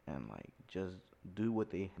 and like just do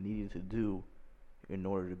what they needed to do in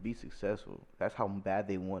order to be successful. That's how bad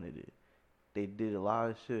they wanted it. They did a lot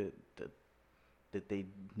of shit that they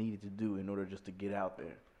needed to do in order just to get out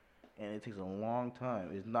there. And it takes a long time.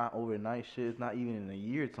 It's not overnight shit. It's not even in a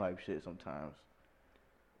year type shit sometimes.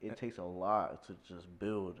 It takes a lot to just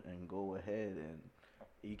build and go ahead, and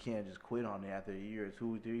you can't just quit on it after a year,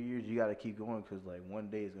 2, 3 years. You gotta keep going because like one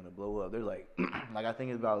day it's gonna blow up. There's like, like I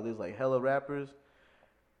think about this like hella rappers.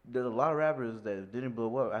 There's a lot of rappers that didn't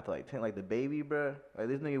blow up after like 10, like the Baby, bruh. Like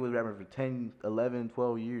this nigga was rapping for 10, 11,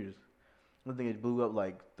 12 years. This nigga blew up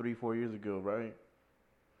like 3, 4 years ago, right?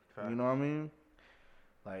 Fact. You know what I mean?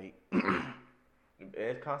 Like,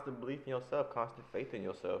 It's constant belief in yourself, constant faith in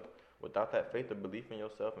yourself. Without that faith or belief in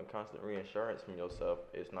yourself and constant reassurance from yourself,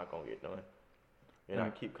 it's not gonna get done. You're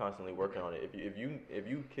not keep constantly working on it. If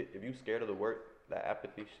you scared of the work, that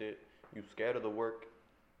apathy shit, you scared of the work,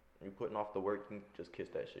 you putting off the work, you just kiss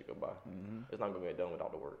that shit goodbye. It's not gonna get done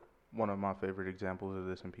without the work. One of my favorite examples of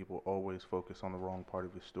this, and people always focus on the wrong part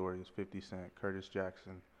of his story, is 50 Cent, Curtis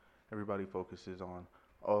Jackson. Everybody focuses on,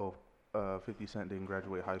 50 Cent didn't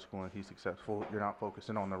graduate high school and he's successful. You're not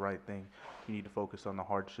focusing on the right thing. You need to focus on the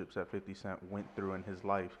hardships that 50 Cent went through in his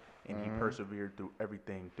life, and he persevered through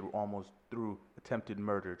everything, through attempted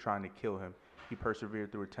murder, trying to kill him. He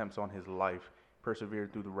persevered through attempts on his life,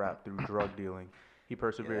 persevered through the rap, through drug dealing. He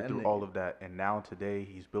persevered through all of that, and now today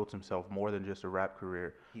he's built himself more than just a rap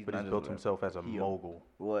career, but he's built himself as a mogul.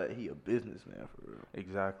 He a businessman for real.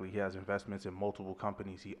 Exactly. He has investments in multiple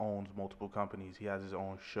companies. He owns multiple companies. He has his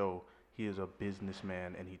own show. He is a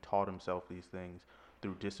businessman, and he taught himself these things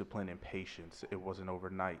through discipline and patience. It wasn't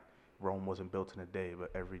overnight. Rome wasn't built in a day,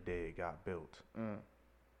 but every day it got built.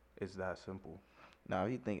 It's that simple. Now,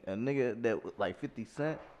 you think a nigga that was like 50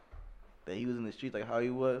 Cent, that he was in the streets like how he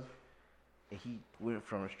was, and he went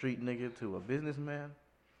from a street nigga to a businessman.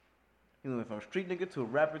 He went from a street nigga to a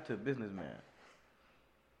rapper to a businessman.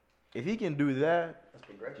 If he can do that, That's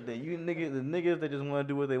progression. then the niggas that just want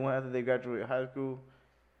to do what they want after they graduate high school,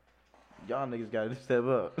 y'all niggas gotta step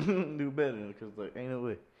up, do better, because like ain't no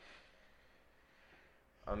way.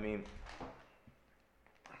 I mean,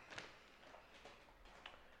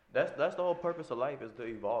 that's the whole purpose of life, is to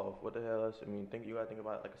evolve. What the hell else? I mean, you gotta think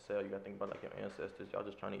about it like a cell. You gotta think about like your ancestors. Y'all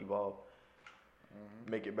just trying to evolve,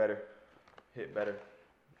 make it better, hit better.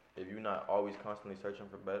 If you're not always constantly searching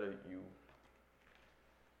for better,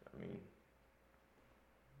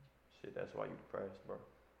 shit, that's why you depressed, bro.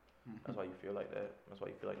 That's why you feel like that. That's why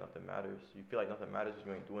you feel like nothing matters. You feel like nothing matters because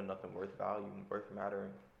you ain't doing nothing worth value, worth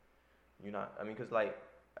mattering. You're not, because like,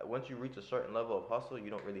 once you reach a certain level of hustle,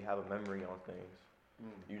 you don't really have a memory on things.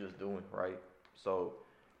 You just doing, right? So,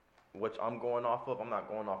 what I'm going off of, I'm not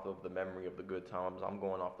going off of the memory of the good times. I'm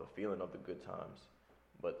going off the feeling of the good times.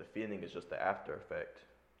 But the feeling is just the after effect.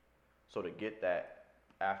 So to get that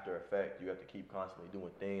after effect, you have to keep constantly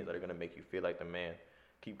doing things that are going to make you feel like the man.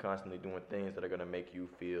 Keep constantly doing things that are going to make you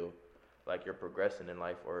feel like you're progressing in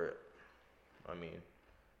life, or,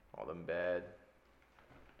 all them bad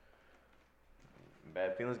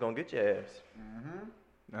feelings going to get your ass.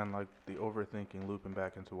 And like the overthinking, looping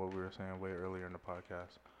back into what we were saying way earlier in the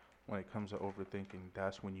podcast, when it comes to overthinking,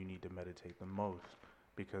 that's when you need to meditate the most,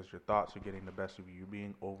 because your thoughts are getting the best of you. You're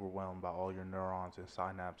being overwhelmed by all your neurons and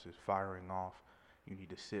synapses firing off. You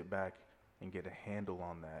need to sit back and get a handle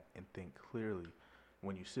on that and think clearly.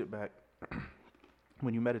 When you sit back,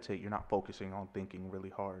 when you meditate, you're not focusing on thinking really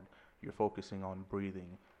hard. You're focusing on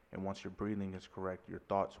breathing. And once your breathing is correct, your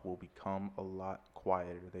thoughts will become a lot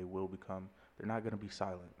quieter. They're not going to be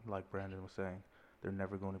silent, like Brandon was saying. They're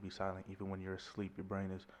never going to be silent. Even when you're asleep, your brain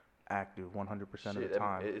is active 100% of the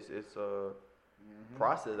time. It's a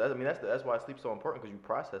process. That's why sleep's so important, because you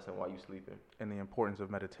processing while you sleeping. And the importance of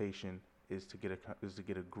meditation is to get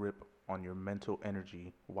a grip on your mental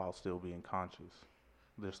energy while still being conscious.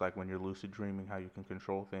 Just like when you're lucid dreaming, how you can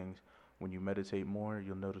control things. When you meditate more,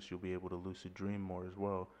 you'll notice you'll be able to lucid dream more as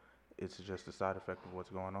well. It's just a side effect of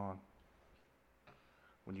what's going on.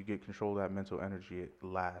 When you get control of that mental energy, it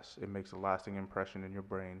lasts. It makes a lasting impression in your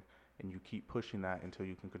brain, and you keep pushing that until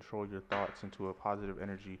you can control your thoughts into a positive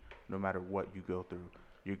energy no matter what you go through.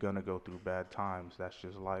 You're going to go through bad times. That's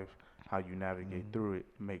just life. How you navigate through it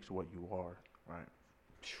makes what you are. Right.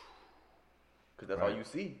 Because that's all you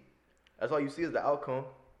see. That's all you see is the outcome.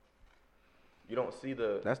 You don't see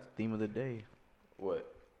the... That's the theme of the day.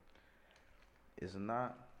 What? it's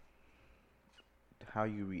not how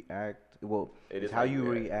you react. Well, It it's is how you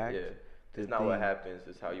react. Yeah. to It's not what things. happens,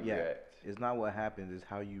 it's how you Yeah. react. It's not what happens. It's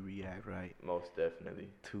how you react, right, Most definitely.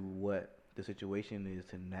 to what the situation is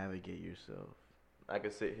to navigate yourself. I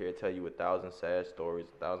could sit here and tell you 1,000 sad stories,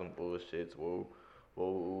 1,000 bullshits.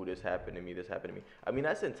 Whoa, this happened to me. This happened to me. I mean,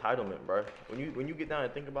 that's entitlement, bro. When you get down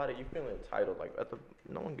and think about it, you feel entitled. Like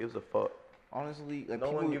no one gives a fuck. Honestly, like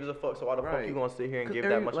No one gives a fuck. So why the fuck Right. you gonna sit here and 'Cause give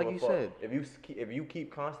that much like of a you fuck? said. If you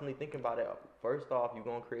keep constantly thinking about it, first off, you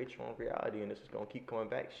gonna create your own reality, and it's just gonna keep coming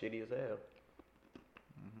back shitty as hell.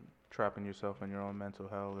 Trapping yourself in your own mental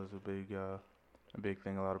hell is a big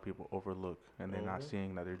thing a lot of people overlook, and they're not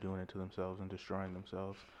seeing that they're doing it to themselves and destroying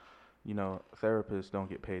themselves. You know, therapists don't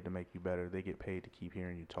get paid to make you better. They get paid to keep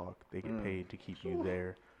hearing you talk. They get paid to keep you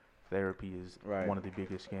there. Therapy is Right. one of the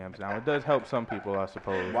biggest scams. Now, it does help some people, I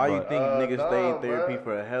suppose. Why you but think niggas stay in nah, therapy bruh.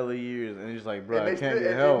 for a hell of years and it's just like, bro, And I they can't still,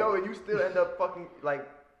 get help. No, and you still end up fucking like.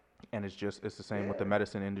 And it's the same with the Yeah.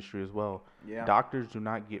 medicine industry as well. Yeah. Doctors do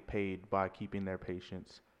not get paid by keeping their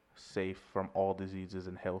patients safe from all diseases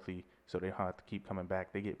and healthy, so they don't have to keep coming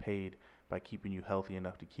back. They get paid by keeping you healthy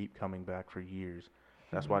enough to keep coming back for years.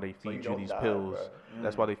 That's why they So you feed you don't these die, pills. bruh.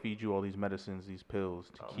 That's why they feed you all these medicines, these pills,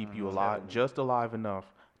 to keep you I'm alive, telling you. just alive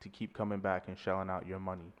enough to keep coming back and shelling out your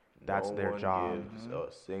money. That's No their one job. gives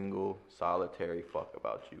a single solitary fuck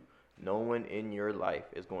about you. No one in your life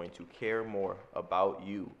is going to care more about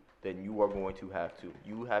you than you are going to have to.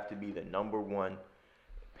 You have to be the number one.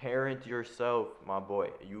 Parent yourself, my boy.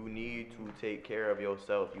 You need to take care of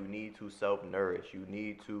yourself. You need to self-nourish. You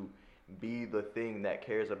need to be the thing that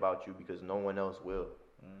cares about you because no one else will.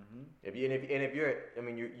 If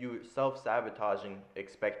you're self-sabotaging,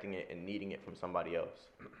 expecting it and needing it from somebody else.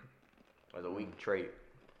 As a weak trait.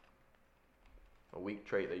 A weak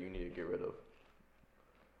trait that you need to get rid of.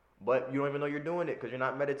 But you don't even know you're doing it because you're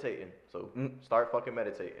not meditating. So start fucking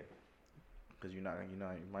meditating. Because your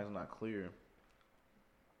mind's not clear.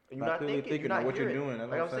 And you're Not not clearly thinking thinking of what you're hearing. doing,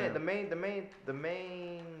 that's Like what I'm I'm saying, the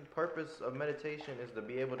main purpose of meditation is to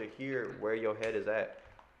be able to hear where your head is at.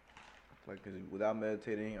 Like, because without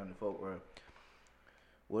meditating on the folk, or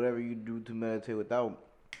whatever you do to meditate without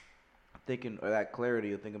thinking, or that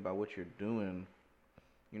clarity of thinking about what you're doing,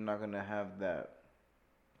 you're not going to have that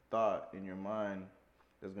thought in your mind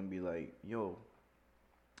that's going to be like, yo,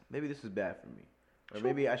 maybe this is bad for me. Or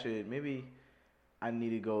maybe I need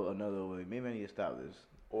to go another way. Maybe I need to stop this.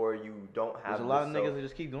 Or you don't have There's a lot of niggas that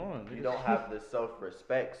just keep going. you don't have the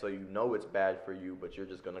self-respect, so you know it's bad for you, but you're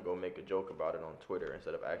just gonna go make a joke about it on Twitter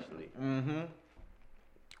instead of actually.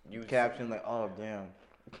 You Caption like, oh, damn.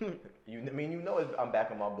 I'm back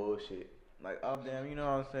on my bullshit. Like, oh, damn, you know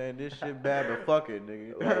what I'm saying? This shit bad, but fuck it,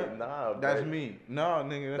 nigga. Like, nah, That's bro. me. No,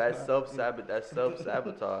 nigga. That's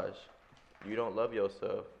self-sabotage. You don't love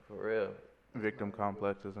yourself, for real. Victim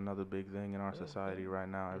complex is another big thing in our society right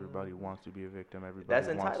now. Everybody wants to be a victim. That's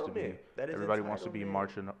Everybody wants to be. entitlement. That is Everybody wants to be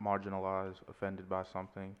entitlement. marginalized, offended by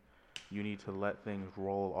something. You need to let things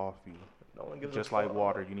roll off you. No one gives Just a like fuck.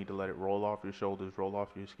 water, you need to let it roll off your shoulders, roll off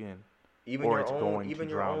your skin. Even or your it's own, going to even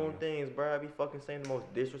your drown own you. things, bro. I be fucking saying the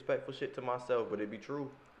most disrespectful shit to myself, but it be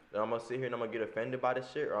true. Then I'm gonna sit here and I'm gonna get offended by this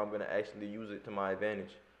shit, or I'm gonna actually use it to my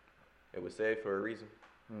advantage. It was said for a reason.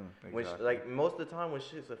 When Exactly. like most of the time when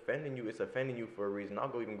shit's offending you, it's offending you for a reason. I'll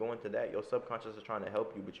go into that. Your subconscious is trying to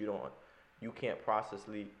help you, but you can't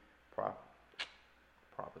properly.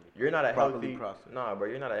 You're not a Properly healthy. process. Nah, bro.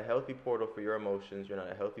 You're not a healthy portal for your emotions. You're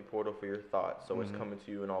not a healthy portal for your thoughts. So it's coming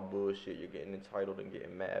to you in all bullshit. You're getting entitled and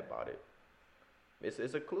getting mad about it.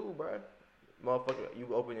 It's a clue, bro. Motherfucker,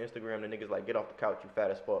 you open Instagram, the niggas like, get off the couch, you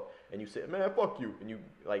fat as fuck, and you say, man, fuck you, and you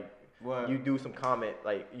like. What? You do some comment,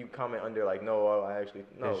 like you comment under like, no, I actually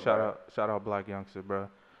no. Hey, bro. shout out Black Youngster, bro.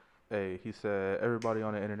 Hey, he said everybody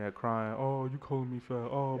on the internet crying. Oh, you calling me fat?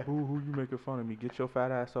 Oh, boo hoo, you making fun of me? Get your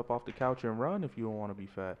fat ass up off the couch and run if you don't want to be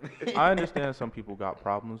fat. I understand some people got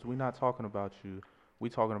problems. We not talking about you. We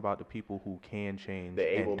talking about the people who can change. The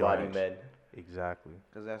and able-bodied don't. men. Exactly.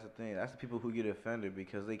 Because that's the thing. That's the people who get offended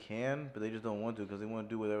because they can, but they just don't want to because they want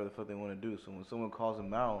to do whatever the fuck they want to do. So when someone calls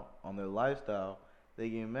them out on their lifestyle, they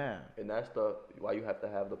get mad. And that's why you have to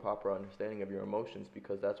have the proper understanding of your emotions,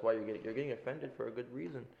 because that's why you're getting offended for a good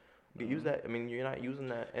reason. You use that. I mean, you're not using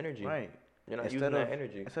that energy. Right. You're not Instead using of- that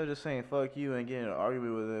energy. Instead of just saying fuck you and getting in an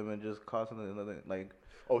argument with them and just causing another, like,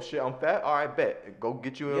 Oh shit, I'm fat. All right, bet. Go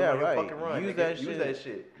get you yeah, on your right. fucking run. Use nigga. that Use shit. that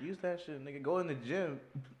shit. Use that shit, nigga. Go in the gym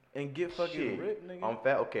and get fucking Shit. ripped, nigga. I'm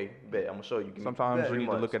fat. Okay, bet. I'm gonna show you. Give me Sometimes you 3 need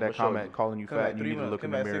to months. look at I'ma that show comment you. calling you Come fat, back and 3 you need to months. look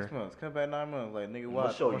Come in the back mirror. 6 months. Come back 9 months. Like, nigga, I'ma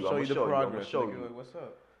watch. show I'ma you, show I'ma you the show you, I'ma progress. show nigga. you. Like, what's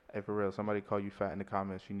up? Hey, for real, somebody call you fat in the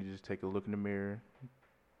comments. You need to just take a look in the mirror,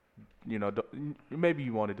 maybe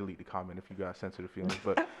you want to delete the comment if you got sensitive feelings,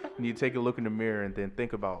 but you need to take a look in the mirror and then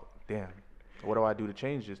think about, damn, what do I do to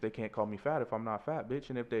change this? They can't call me fat if I'm not fat, bitch.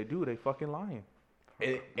 And if they do, they fucking lying.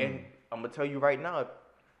 And I'm gonna tell you right now,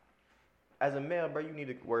 as a male, bro, you need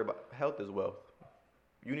to worry about health as well.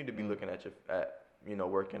 You need to be looking at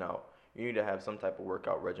working out. You need to have some type of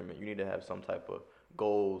workout regimen. You need to have some type of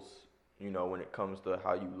goals, when it comes to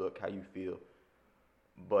how you look, how you feel.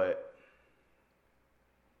 But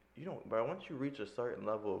once you reach a certain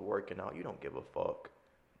level of working out, you don't give a fuck.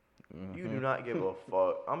 Mm-hmm. You do not give a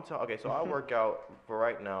fuck. Okay, so I work out for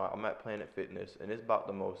right now. I'm at Planet Fitness, and it's about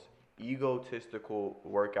the most egotistical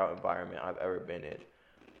workout environment I've ever been in.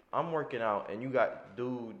 I'm working out, and you got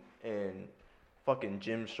dude in fucking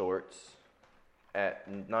gym shorts at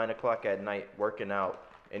 9 o'clock at night working out,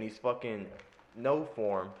 and he's fucking no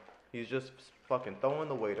form. He's just fucking throwing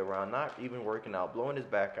the weight around, not even working out, blowing his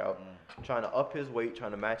back out, trying to up his weight,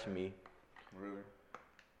 trying to match me. Really?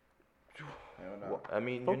 Well, I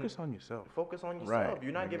mean, focus on yourself. Focus on yourself. Right.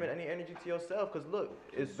 You're not giving any energy to yourself, because look,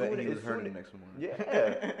 as soon he as was hurting next morning.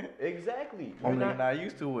 Yeah, exactly. He's not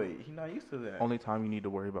used to weight. He's not used to that. Only time you need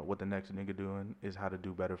to worry about what the next nigga doing is how to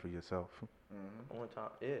do better for yourself. Mm-hmm. Only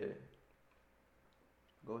time, yeah.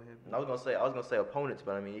 Go ahead. I was gonna say opponents,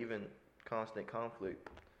 but I mean even constant conflict.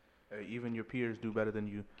 Even your peers do better than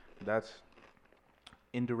you. That's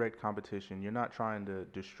indirect competition. You're not trying to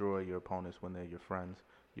destroy your opponents when they're your friends.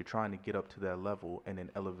 You're trying to get up to their level and then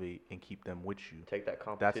elevate and keep them with you. Take that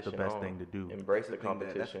competition. That's the best on. thing to do. Embrace the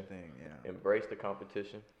competition. That's the thing, yeah. Embrace the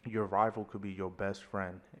competition. Your rival could be your best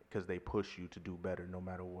friend because they push you to do better no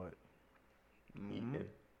matter what. Mm-hmm.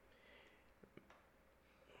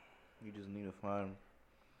 You just need to find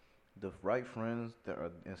the right friends that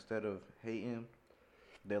are, instead of hating,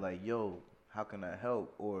 they're like, yo, how can I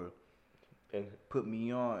help? Or put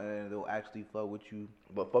me on, and they'll actually fuck with you.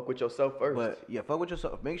 But fuck with yourself first. But yeah, fuck with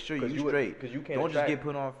yourself. Make sure you straight. Because you can't. Don't just get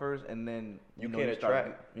put on first, and then you can't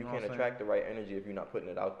attract the right energy if you're not putting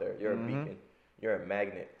it out there. You're a beacon. You're a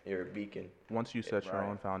magnet. You're a beacon. Once you set your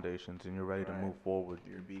own foundations and you're ready to move forward,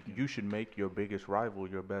 you're a beacon. You should make your biggest rival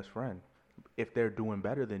your best friend. If they're doing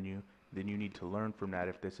better than you, then you need to learn from that.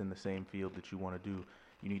 If that's in the same field that you want to do,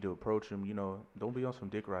 you need to approach them. Don't be on some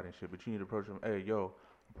dick riding shit, but you need to approach them. Hey, yo.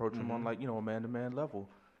 Approach them on a man-to-man level.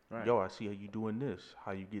 Right. Yo, I see how you doing this.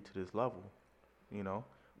 How you get to this level,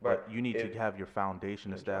 But you need to have your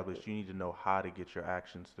foundation established. You need to know how to get your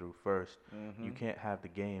actions through first. Mm-hmm. You can't have the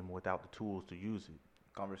game without the tools to use it.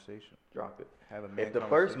 Conversation. Drop it. Have a man If the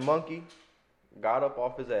first monkey got up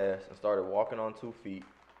off his ass and started walking on 2 feet,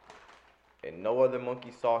 and no other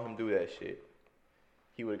monkey saw him do that shit,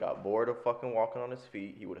 he would have got bored of fucking walking on his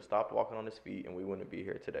feet. He would have stopped walking on his feet, and we wouldn't be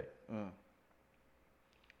here today.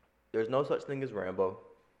 There's no such thing as Rambo.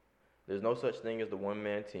 There's no such thing as the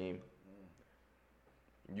one-man team.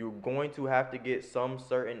 You're going to have to get some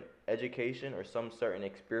certain education or some certain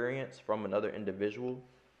experience from another individual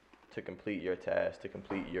to complete your task, to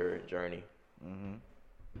complete your journey. Mm-hmm.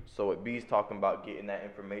 So what B's talking about, getting that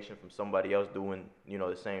information from somebody else doing,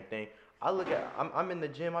 the same thing. I'm in the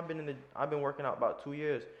gym. I've been working out about 2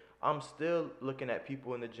 years. I'm still looking at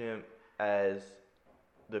people in the gym as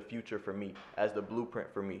the future for me, as the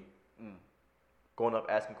blueprint for me. Going up,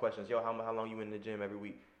 asking questions. Yo, how long you in the gym every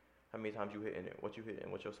week? How many times you hitting it? What you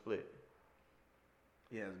hitting? What's your split?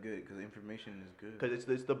 Yeah, it's good because information is good. Because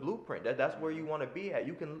it's the blueprint. That's where you want to be at.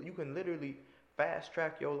 You can literally fast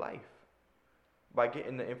track your life by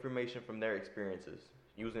getting the information from their experiences,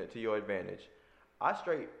 using it to your advantage.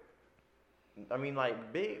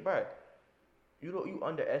 Big, bro. You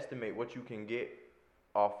underestimate what you can get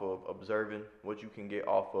off of observing, what you can get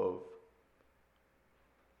off of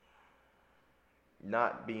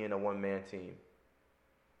not being a one-man team.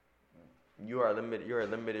 You're a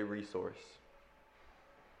limited resource.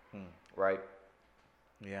 Right?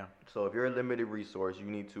 Yeah. So if you're a limited resource, you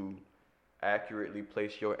need to accurately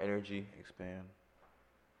place your energy. Expand.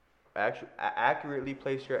 Accurately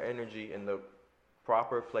place your energy in the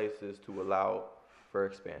proper places to allow for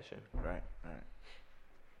expansion. Right.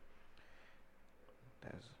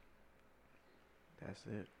 That's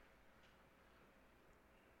it.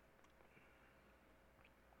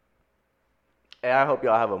 Hey, I hope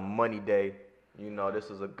y'all have a money day. This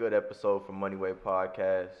is a good episode for Money Way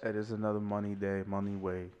Podcast. It is another money day, Money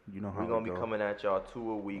Way. You know how we're going to be coming at y'all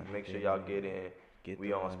 2 a week. Make sure y'all get in.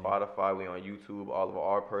 We on Spotify. We on YouTube. All of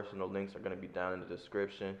our personal links are going to be down in the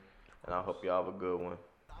description. And I hope y'all have a good one.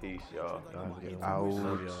 Peace, y'all.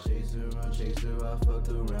 Chase her, I fucked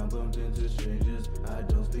around, bumped into strangers. I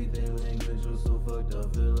don't speak their language, I'm so fucked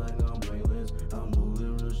up, feel like I'm brainless. I'm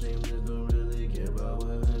moving real shameless, don't really care about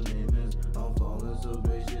what her name is. I'm falling so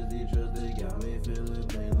graciously. got me feeling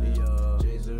pain